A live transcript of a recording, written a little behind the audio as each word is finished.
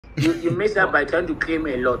You messed up by trying to claim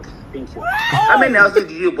a lot. Thank you. How many houses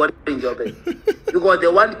did you bought in Joburg? Because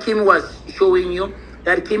the one Kim was showing you,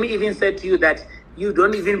 that Kim even said to you that you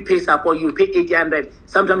don't even pay support, you pay 800.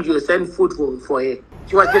 Sometimes you send food for her.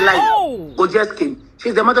 She was lying. Go just Kim.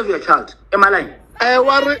 She's the mother of your child. Am I lying? I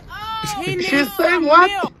worry. She's saying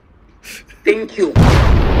what? Thank you.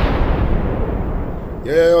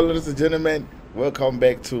 Yeah, ladies and gentlemen, welcome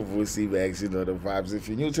back to Vussy Bags. You know the vibes. If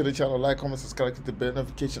you're new to the channel, like, comment, subscribe, click the bell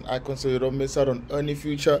notification icon so you don't miss out on any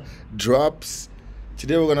future drops.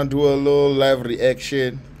 Today we're gonna do a little live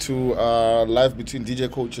reaction to live between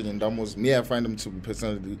DJ Coach and Ndamoes. Me, I find them to be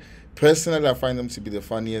personally, I find them to be the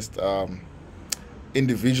funniest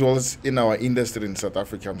individuals in our industry in South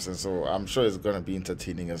Africa. So I'm sure it's gonna be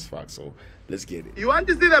entertaining as fuck. So let's get it. You want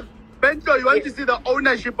to see the bench or you want to see the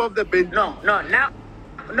ownership of the bench?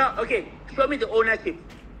 No, okay. Show me the ownership.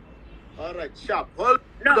 All right, sharp. Hold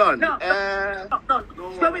No. on.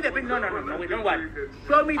 Show me the bench. No, we don't want.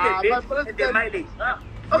 Show me the bench and the mileage.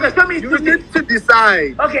 Okay, show me. You need to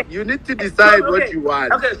decide. Okay. You need to decide what you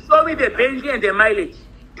want. Okay, show me the bench and the mileage.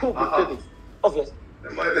 Two Okay.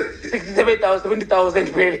 67,000,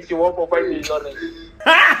 70,000 mileage. You want for 5 million.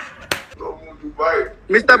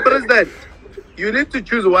 Mr. President, you need to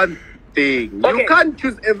choose one thing. Okay. You can't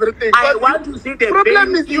choose everything. I want to see the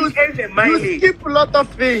problem is bench and the mileage. you skip a lot of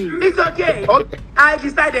things. It's okay. Okay. I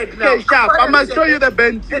decided now. Okay, sharp. I must show you the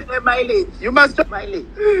bench. The mileage. You must show Mileage.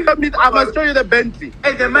 I must show you the Bentley.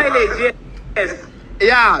 And the mileage, yes.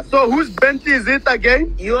 Yeah. So whose Bentley is it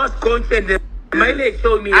again? Yours, coach, and the mileage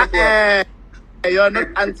show me as well. You're not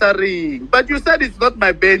answering. But you said it's not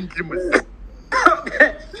my Bentley.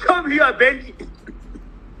 Show me your bench.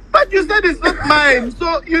 But you said it's not mine.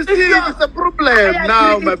 So you see, it's a problem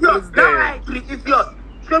now, my president. Now I agree. It's yours.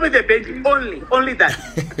 Show me the bench. Only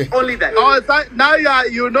that. Only that. Oh, now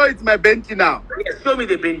you know it's my Bentley now. Yes, show me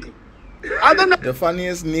the bench. I don't know. The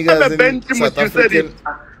funniest The niggas in Bentley, South you said it. African.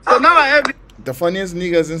 So now I have. The funniest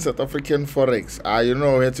niggas in South African Forex. You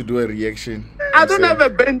know where to do a reaction. I don't have a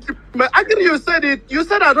Bentley. Actually, you said it. You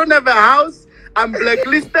said I don't have a house. I'm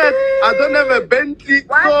blacklisted. I don't have a Bentley.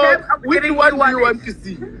 So which one do you want to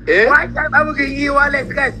see? Eh? Watch out, I'm going to give you wallet,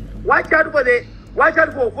 guys. Watch out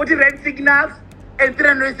for 40 rand signals and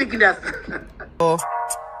 300 signals.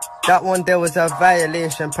 That one there was a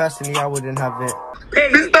violation. Personally, I wouldn't have it. Hey,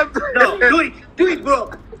 no, do it, bro.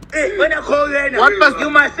 Hey, when I call you right now, you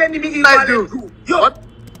must send me e-wallet too. Yo, What?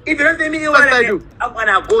 if you don't send me e-wallet, I'm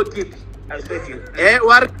gonna go deep. I swear to you. Eh?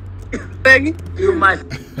 What? You must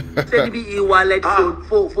send me e-wallet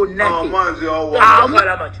for nothing. How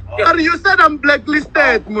much? You said I'm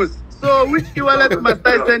blacklisted, Mus. So which e-wallet must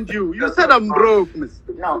I send you? You said I'm broke, Mus.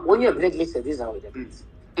 Now, when you're blacklisted, this is how it happens.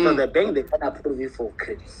 So the bank, they can approve you for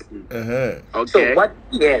credit. Okay. So what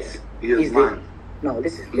he has is the... No,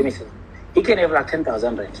 listen, let me say. He can have like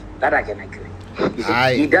 10,000 rand. That I can agree.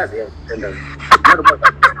 He does have 10,000.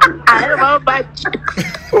 I have how much?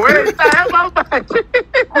 Wait, I have how much? You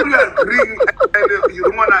agree, you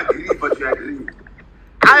don't want to agree, but you agree.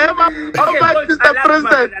 I have how much, Mr.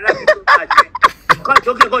 President?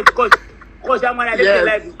 Coach, I'm gonna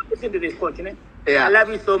listen to this, coach. Yeah. I love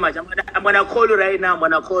you so much. I'm gonna call you right now. I'm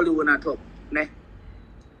gonna call you when I talk.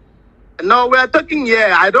 No, we are talking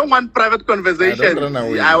here. I don't want private conversation.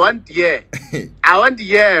 I want here. I want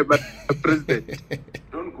here, but President.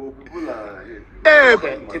 Don't go, people are here. Hey,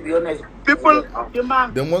 Okay, to be honest, people.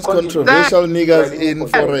 The most controversial niggas in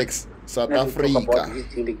Forex, South Africa.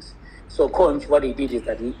 So, coach, what he did is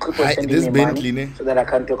that he could send This me Bentley, money so that I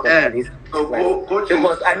can talk about this.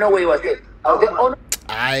 Because I know where he was at.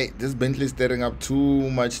 This Bentley is stirring up too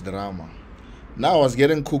much drama. Now I was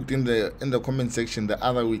getting cooked in the comment section the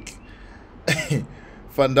other week.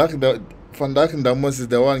 Van Dijk and Ndamoes is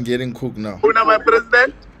the one getting cooked now. Who now, my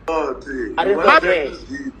president? I didn't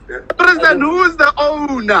know. President, who is the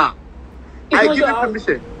owner? I give you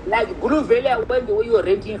permission. Like Blue Valley, when you were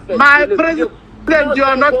renting first. My president, you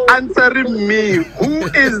are not answering me. Who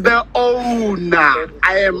is the owner?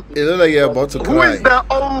 I am. It looks like you're about to cry. Who is the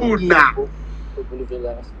owner? It looks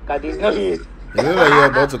like you're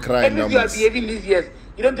about to cry. And if you are behaving these years,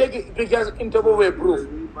 you don't take pictures in top of a proof.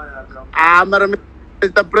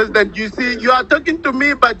 Mr. President, you see, you are talking to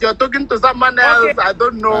me, but you're talking to someone else. Okay. I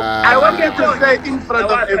don't know. I want you to say in front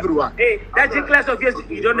of everyone. Hey, that's G class of yours.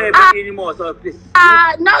 You don't have it anymore, so please.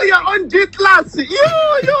 Now you're on G class.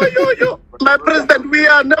 You. My president, we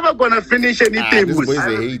are never gonna finish anything. This boy is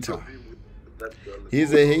a hater.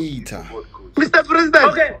 He's a hater. Mr. President.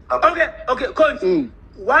 Okay, coach.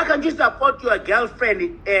 Why can't you support your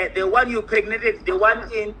girlfriend, the one you pregnated, the one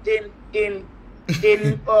in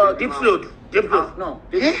deep float? Deep float, no.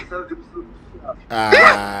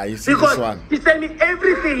 Ah, you see because this one. he sent me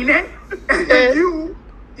everything, eh? And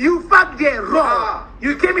you fucked there raw.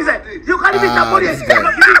 You came inside. You can't even support this it. guy.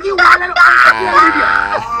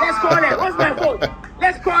 Let's call her. What's my phone?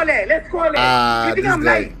 Let's call her. Let's call her. You think this I'm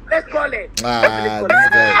guy. lying? Let's call her. This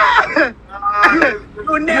guy.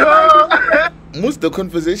 You never. Most the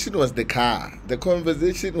conversation was the car. The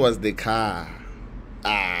conversation was the car.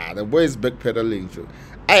 The boy is backpedaling.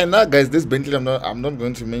 Hey, now guys, this Bentley, I'm not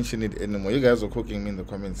going to mention it anymore. You guys are cooking me in the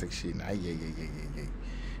comment section.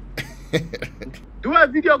 Do a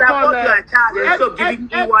video call. Support your child. So giving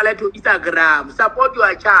e-wallet to Instagram. Support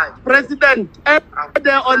your child. President,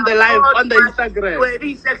 there on the live on the Instagram.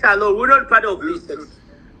 We're sex alone. We're not part of this sex.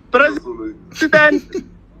 President,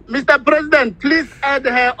 Mr. President, please add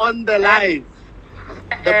her on the live.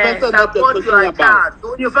 The person that you're support your talking about. child.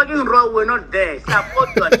 When you're fucking wrong, we're not there.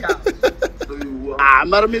 Support your child.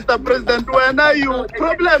 But Mr. President, when are you?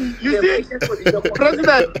 Problem, you see,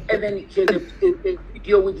 President. And then she has a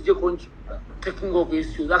video with the taking off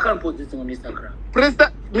his shoes. I can't post this on Instagram.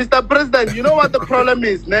 Mr. President, you know what the problem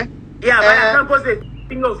is, ne? Yeah, but I can't post a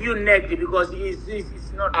thing of you naked because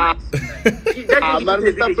it's not nice.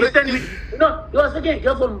 Mr. President, No, you are speaking a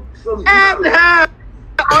girl from add her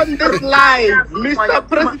on this live, Mr.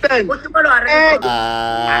 President.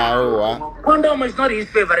 Condom is not his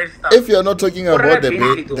favorite stuff. If you're not talking about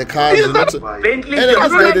the cars, Bentley,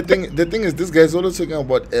 the thing is, this guy is always talking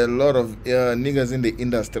about a lot of niggas in the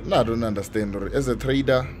industry. No, I don't understand. As a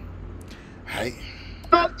trader, hi.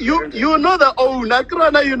 No, you know the owner,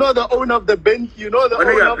 Krona, you know the owner of the bank, you know the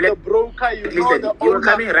owner of the broker, you know the owner. You're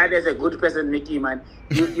coming right as a good person, Mickey, man.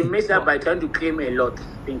 You mess up by trying to claim a lot.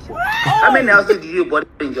 Thank you. How many houses did you bought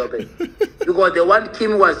in job? Because the one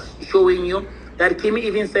Kim was showing you, that Kim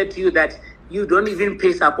even said to you that you don't even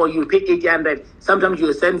pay support, you pay 800. Sometimes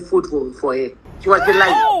you send food for her. She was the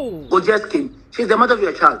line. Go just Kim. She's the mother of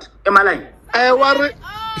your child. Am I lying?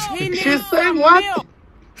 She's saying what?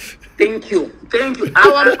 Thank you.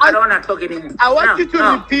 I don't want to talk anymore. I want you to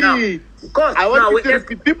repeat. I want you to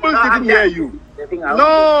repeat. People didn't hear you.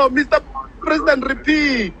 No, Mr. President,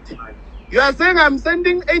 repeat. You are saying I'm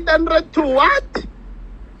sending 800 to what?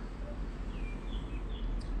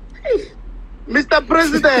 Mr.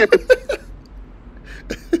 President.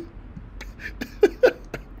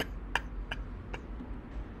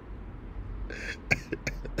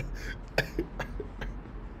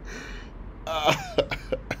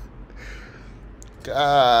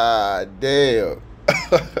 God damn.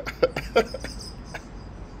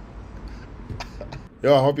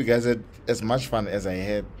 Yo, I hope you guys had as much fun as I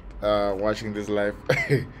had watching this live.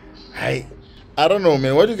 I don't know,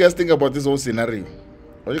 man. What do you guys think about this whole scenario?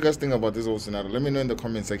 What do you guys think about this whole scenario? Let me know in the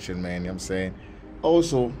comment section, man. You know what I'm saying?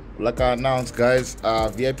 Also, like I announced, guys,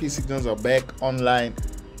 VIP signals are back online.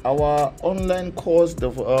 Our online course,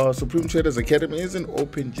 the Supreme Traders Academy, isn't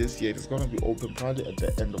open just yet. It's going to be open probably at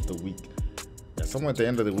the end of the week. Yeah, somewhere at the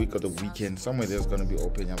end of the week or the weekend. Somewhere there's going to be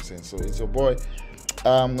open, you know what I'm saying? So it's your boy.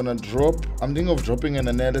 I'm thinking of dropping an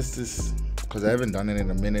analysis because I haven't done it in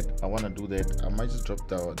a minute. I want to do that. I might just drop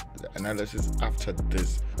the analysis after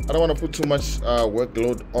this. I don't want to put too much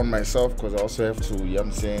workload on myself because I also have to, you know what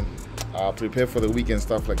I'm saying, prepare for the week and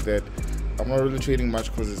stuff like that. I'm not really trading much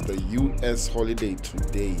because it's the US holiday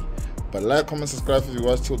today. But like, comment, subscribe if you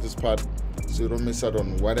watch till this part so you don't miss out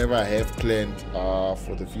on whatever I have planned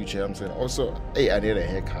for the future. You know what I'm saying, also, hey, I need a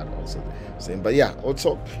haircut also. But yeah, I'll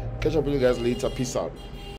talk. Catch up with you guys later. Peace out.